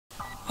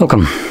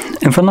Welcome.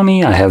 In front of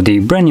me I have the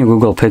brand new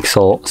Google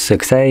Pixel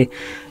 6a,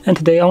 and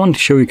today I want to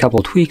show you a couple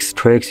of tweaks,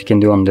 tricks you can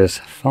do on this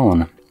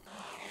phone.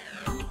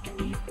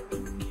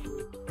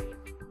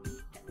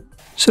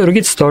 So to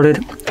get started,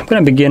 I'm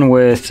going to begin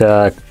with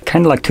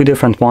kind of like two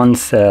different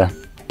ones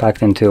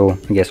packed into,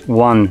 I guess,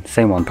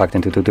 same one packed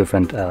into two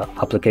different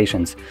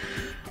applications.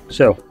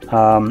 So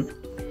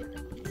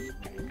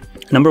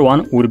number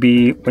one would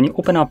be when you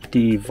open up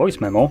the voice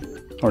memo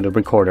or the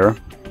recorder,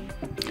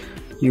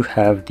 you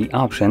have the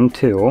option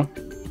to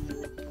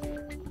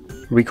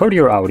record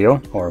your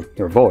audio or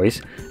your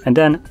voice and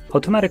then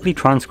automatically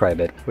transcribe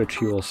it, which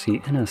you will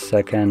see in a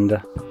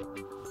second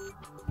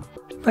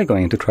by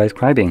going into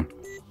transcribing.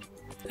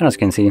 And as you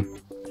can see,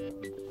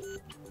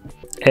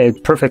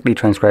 it perfectly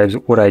transcribes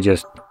what I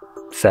just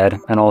said,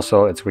 and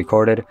also it's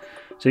recorded.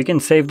 So you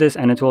can save this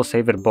and it will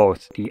save it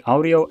both, the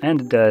audio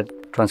and the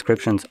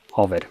transcriptions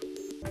of it.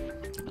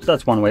 So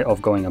that's one way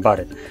of going about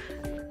it.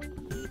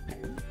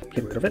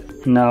 Get rid of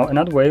it. Now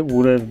another way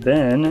would have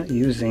been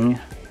using,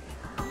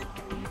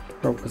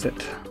 where was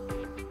it?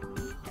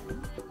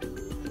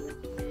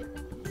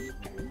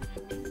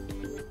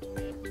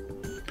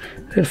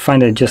 I did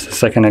find it just a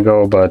second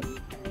ago, but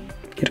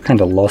get kind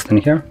of lost in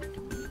here.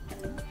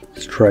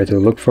 Let's try to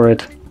look for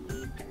it.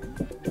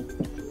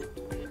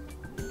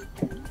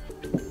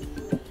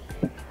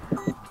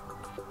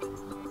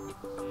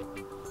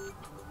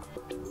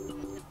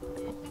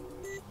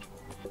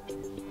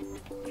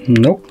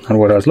 Nope, not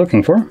what I was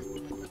looking for.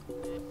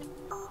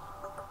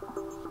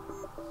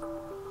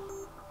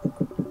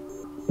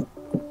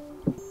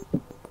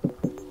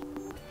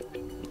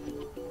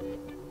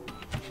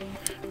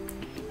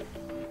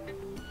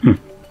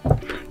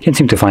 Can't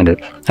seem to find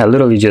it. I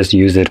literally just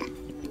used it,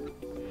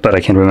 but I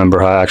can't remember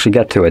how I actually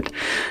got to it.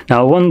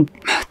 Now, one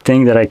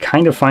thing that I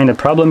kind of find a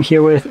problem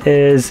here with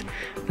is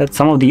that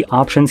some of the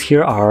options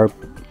here are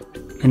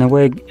in a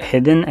way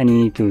hidden and you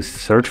need to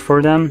search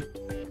for them,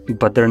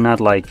 but they're not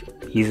like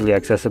easily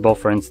accessible.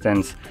 For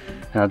instance,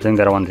 another thing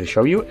that I wanted to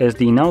show you is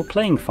the now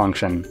playing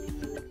function,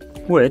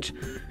 which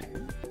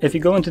if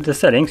you go into the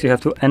settings, you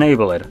have to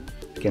enable it.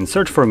 You can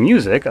search for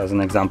music as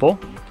an example,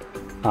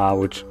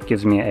 which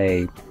gives me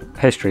a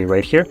history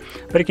right here,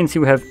 but you can see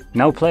we have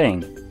now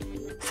playing,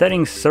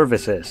 settings,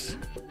 services,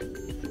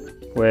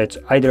 which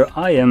either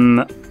I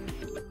am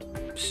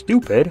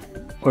stupid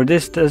or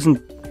this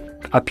doesn't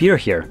appear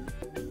here.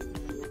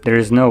 There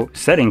is no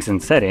settings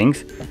in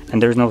settings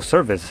and there's no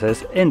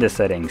services in the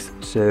settings.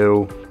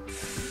 So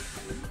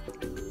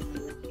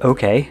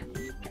okay,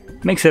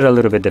 makes it a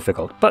little bit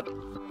difficult, but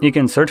you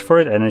can search for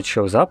it and it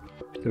shows up.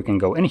 So we can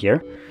go in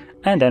here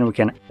and then we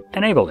can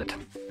enable it.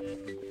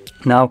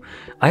 Now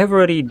I have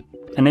already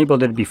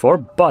enabled it before,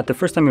 but the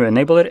first time you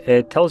enable it,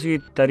 it tells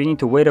you that you need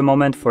to wait a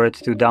moment for it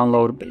to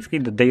download basically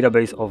the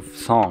database of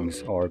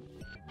songs or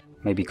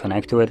maybe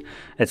connect to it.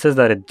 It says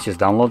that it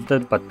just downloads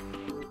it, but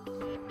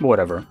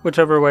whatever,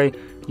 whichever way,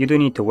 you do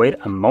need to wait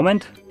a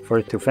moment for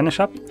it to finish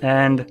up.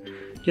 And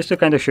just to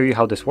kind of show you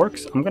how this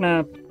works, I'm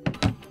gonna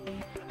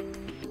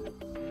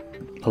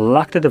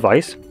lock the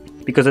device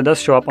because it does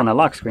show up on a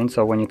lock screen.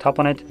 So when you tap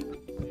on it,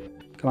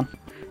 come on,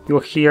 you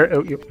will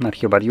hear, not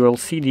here, but you will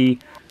see the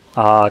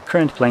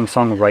current playing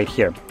song right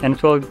here, and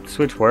it will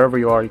switch wherever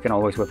you are. You can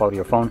always whip out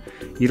your phone.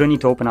 You don't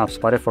need to open up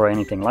Spotify or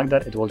anything like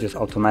that. It will just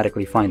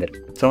automatically find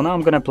it. So now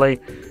I'm gonna play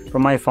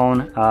from my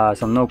phone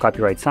some no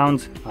copyright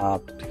sounds. You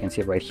can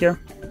see it right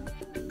here.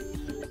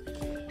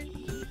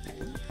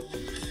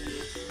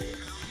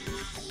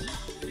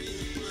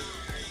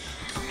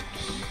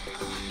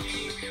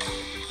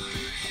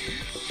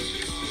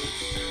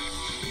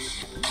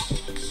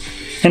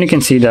 And you can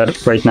see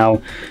that right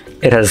now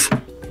it has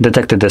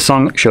detected the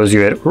song, shows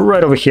you it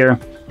right over here.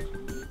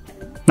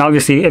 Now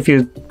obviously if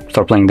you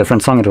start playing a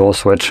different song, it will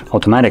switch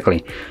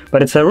automatically,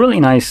 but it's a really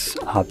nice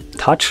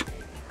touch,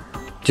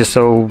 just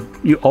so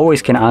you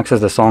always can access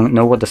the song,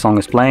 know what the song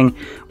is playing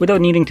without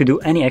needing to do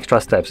any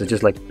extra steps. It's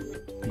just like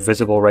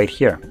visible right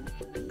here,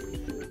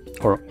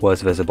 or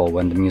was visible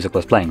when the music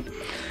was playing.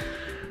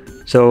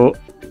 So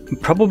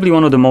probably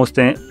one of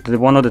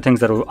the things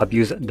that will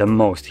abuse the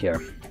most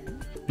here.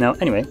 Now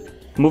anyway,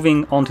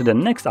 moving on to the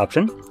next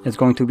option, is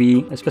going to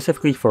be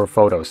specifically for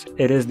photos.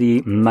 It is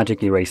the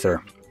magic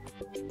eraser.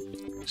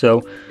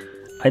 So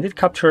I did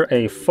capture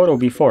a photo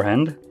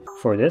beforehand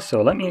for this,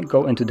 so let me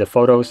go into the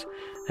photos,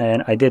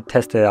 and I did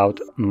test it out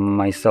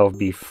myself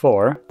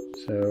before,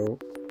 so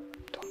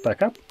don't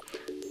back up.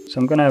 So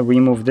I'm gonna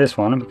remove this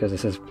one because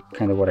this is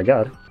kind of what I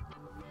got.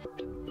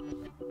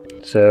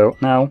 So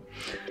now,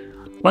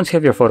 once you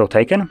have your photo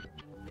taken,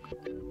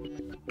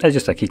 it's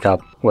just a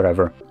keycap,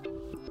 whatever.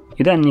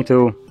 You then need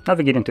to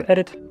navigate into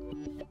Edit.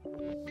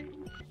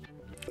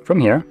 From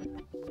here,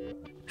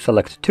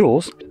 select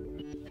Tools,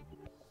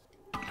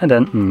 and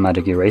then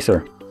Magic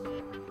Eraser.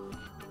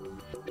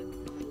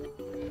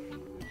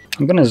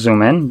 I'm gonna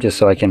zoom in just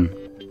so I can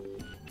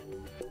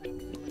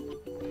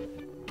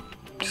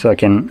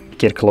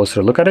get a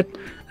closer look at it,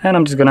 and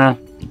I'm just gonna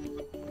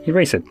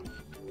erase it.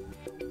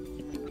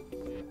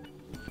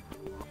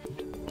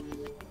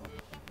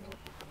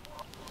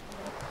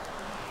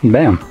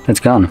 Bam, it's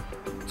gone.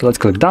 So let's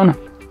click done,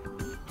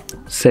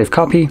 save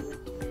copy,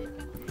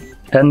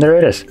 and there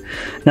it is.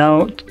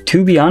 Now,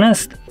 to be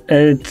honest,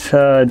 it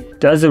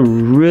does a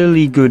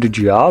really good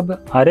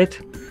job at it,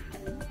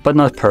 but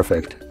not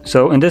perfect.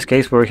 So in this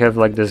case, where we have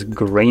like this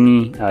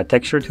grainy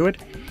texture to it,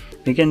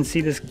 you can see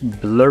this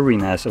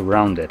blurriness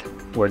around it,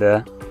 where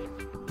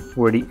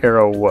the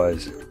arrow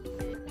was.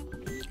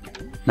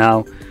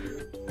 Now,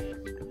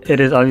 it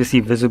is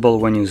obviously visible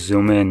when you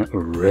zoom in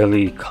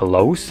really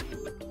close,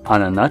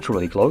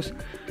 unnaturally close,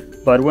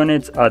 but when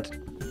it's at,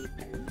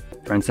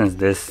 for instance,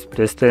 this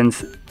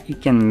distance, you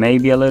can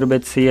maybe a little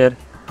bit see it,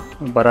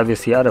 but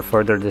obviously at a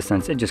further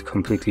distance, it just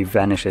completely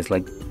vanishes.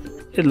 Like,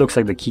 it looks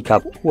like the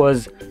keycap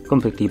was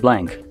completely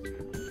blank.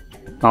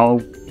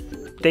 Now,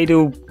 they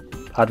do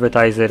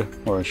advertise it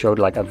or showed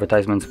like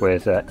advertisements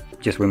with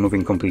just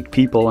removing complete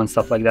people and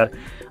stuff like that.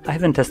 I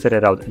haven't tested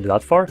it out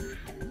that far,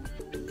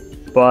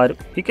 but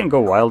you can go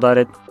wild at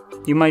it.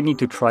 You might need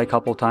to try a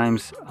couple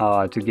times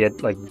to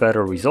get like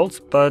better results,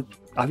 but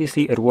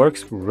obviously it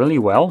works really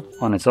well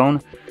on its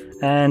own.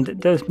 And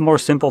the more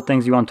simple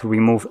things you want to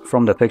remove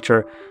from the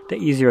picture, the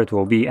easier it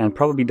will be and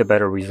probably the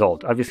better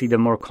result. Obviously, the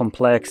more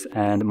complex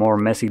and more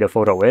messy the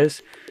photo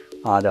is,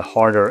 the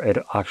harder it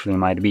actually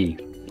might be.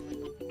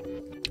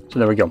 So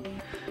there we go.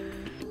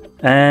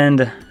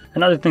 And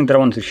another thing that I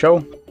want to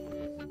show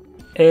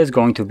is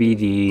going to be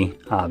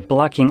the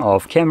blocking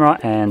of camera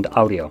and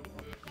audio.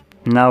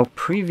 Now,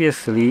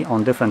 previously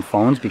on different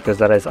phones, because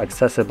that is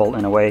accessible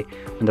in a way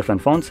on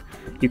different phones,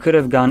 you could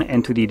have gone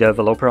into the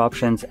developer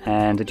options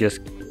and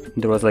just,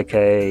 there was like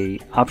a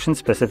option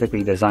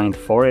specifically designed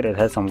for it. It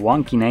had some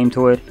wonky name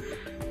to it,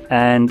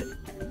 and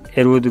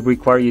it would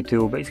require you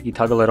to basically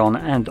toggle it on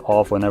and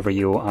off whenever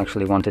you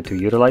actually wanted to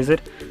utilize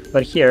it.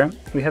 But here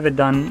we have it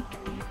done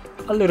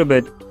a little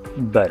bit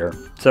better.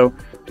 So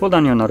pull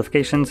down your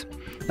notifications.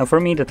 Now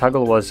for me, the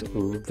toggle was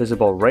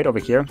visible right over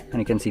here, and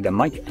you can see the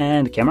mic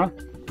and camera,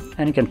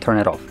 and you can turn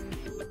it off.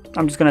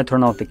 I'm just gonna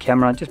turn off the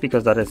camera just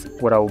because that is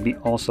what I will be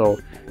also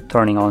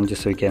turning on,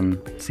 just so you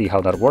can see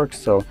how that works.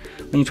 So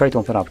when you try to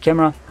open up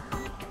camera,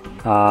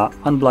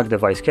 unblock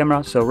device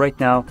camera. So right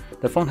now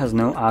the phone has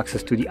no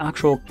access to the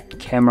actual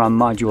camera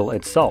module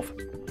itself,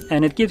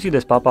 and it gives you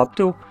this pop-up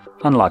to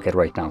unlock it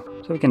right now.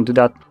 So we can do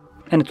that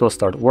and it will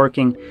start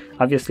working.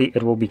 Obviously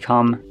it will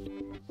become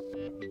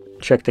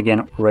checked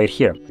again right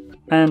here.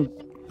 And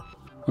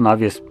on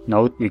obvious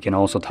note, you can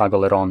also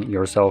toggle it on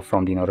yourself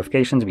from the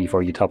notifications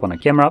before you tap on a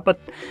camera, but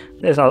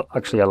this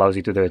actually allows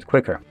you to do it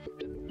quicker.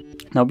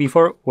 Now,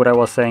 before, what I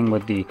was saying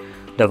with the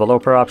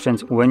developer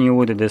options, when you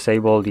would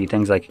disable the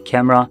things like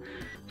camera,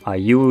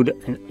 you would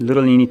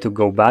literally need to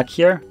go back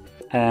here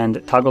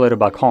and toggle it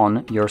back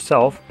on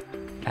yourself,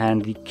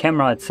 and the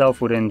camera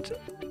itself wouldn't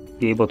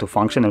be able to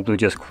function. It would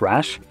just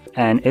crash,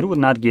 and it would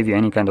not give you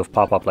any kind of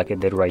pop-up like it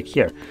did right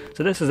here.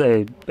 So this is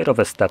a bit of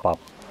a step up.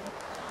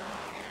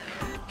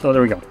 So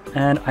there we go.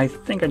 And I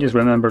think I just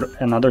remembered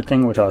another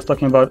thing which I was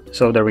talking about.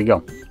 So there we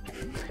go.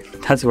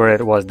 That's where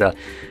it was, the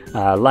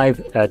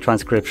live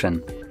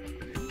transcription.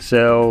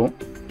 So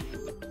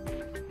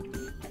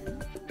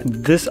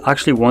this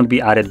actually won't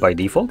be added by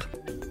default.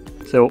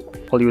 So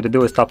all you would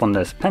do is tap on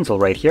this pencil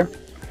right here,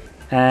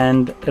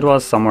 and it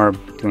was somewhere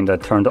between the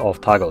turned off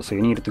toggle. So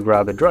you needed to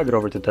grab it, drag it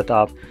over to the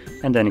top,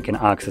 and then you can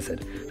access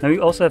it. Now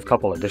you also have a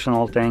couple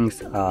additional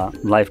things,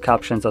 live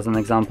captions as an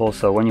example.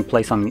 So when you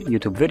play some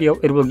YouTube video,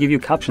 it will give you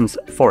captions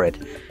for it.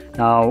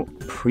 Now,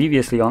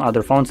 previously on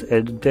other phones,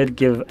 it did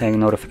give a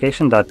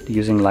notification that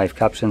using live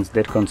captions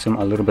did consume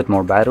a little bit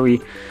more battery,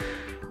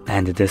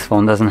 and this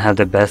phone doesn't have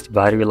the best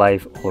battery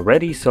life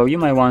already, so you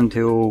might want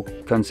to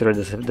consider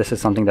this if this is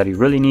something that you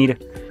really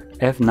need.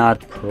 If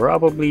not,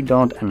 probably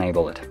don't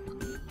enable it.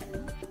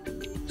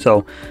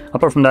 So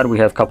apart from that, we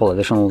have a couple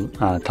additional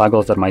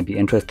toggles that might be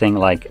interesting,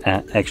 like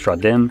extra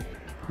dim,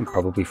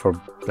 probably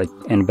for like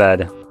in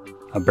bed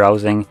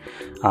browsing,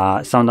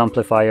 sound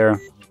amplifier.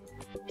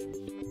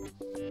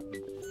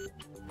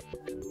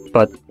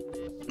 But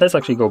let's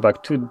actually go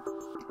back to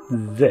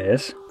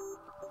this.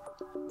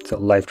 So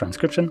live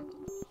transcription.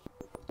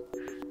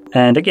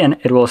 And again,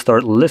 it will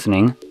start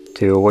listening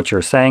to what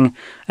you're saying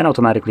and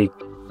automatically...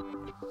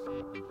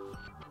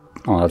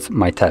 Oh, that's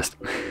my test.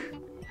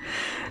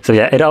 So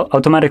yeah, it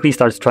automatically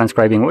starts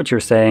transcribing what you're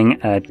saying.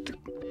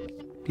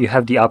 You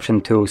have the option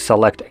to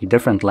select a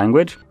different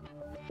language.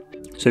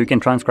 So you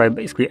can transcribe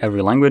basically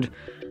every language.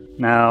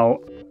 Now,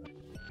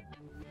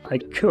 I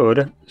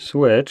could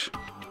switch...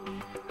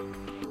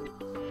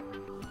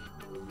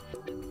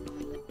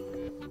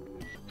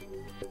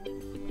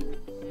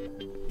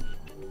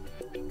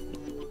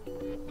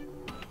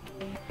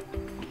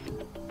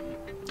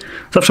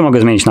 Zawsze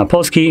mogę zmienić na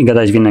polski i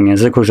gadać w innym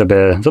języku,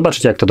 żeby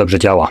zobaczyć, jak to dobrze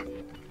działa.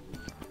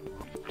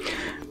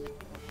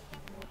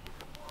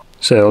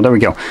 So there we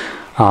go.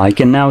 You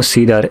can now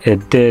see that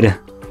it did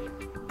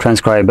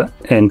transcribe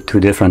into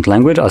different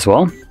language as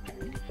well.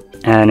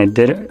 And it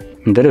did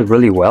it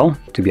really well,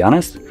 to be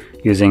honest,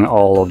 using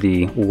all of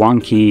the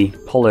wonky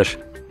Polish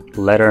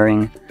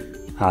lettering.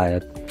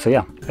 So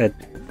yeah, it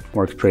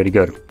works pretty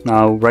good.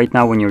 Now, right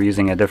now, when you're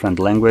using a different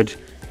language,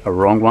 a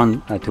wrong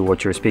one to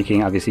what you're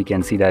speaking, obviously you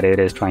can see that it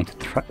is trying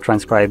to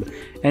transcribe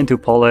into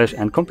Polish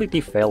and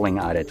completely failing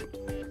at it.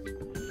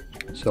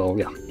 So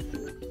yeah,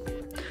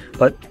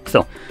 but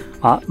still,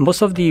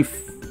 most of the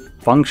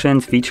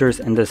functions, features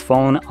in this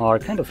phone are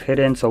kind of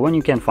hidden, so when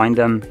you can find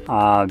them,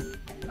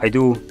 I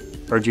do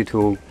urge you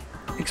to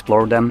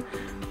explore them.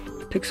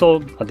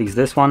 Pixel, at least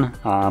this one,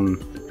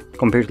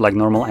 compared to like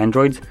normal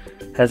Androids,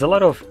 has a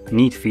lot of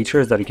neat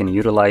features that you can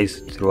utilize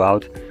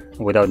throughout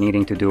without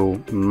needing to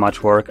do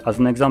much work. As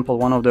an example,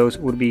 one of those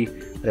would be,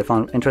 that I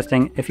found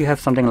interesting, if you have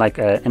something like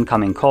an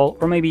incoming call,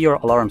 or maybe your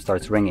alarm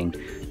starts ringing,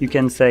 you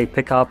can say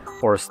pick up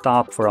or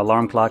stop for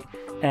alarm clock,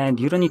 and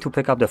you don't need to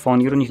pick up the phone,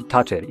 you don't need to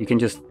touch it, you can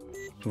just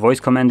voice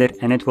command it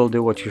and it will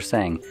do what you're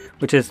saying,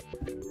 which is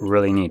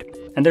really neat.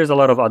 And there's a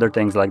lot of other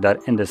things like that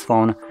in this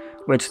phone,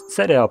 which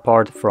set it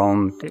apart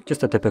from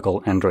just a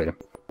typical Android.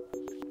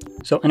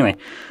 So anyway,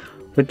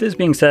 with this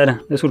being said,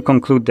 this would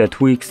conclude the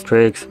tweaks,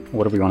 tricks,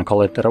 whatever you want to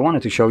call it, that I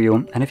wanted to show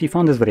you. And if you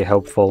found this very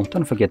helpful,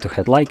 don't forget to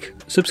hit like,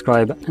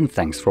 subscribe, and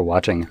thanks for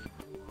watching.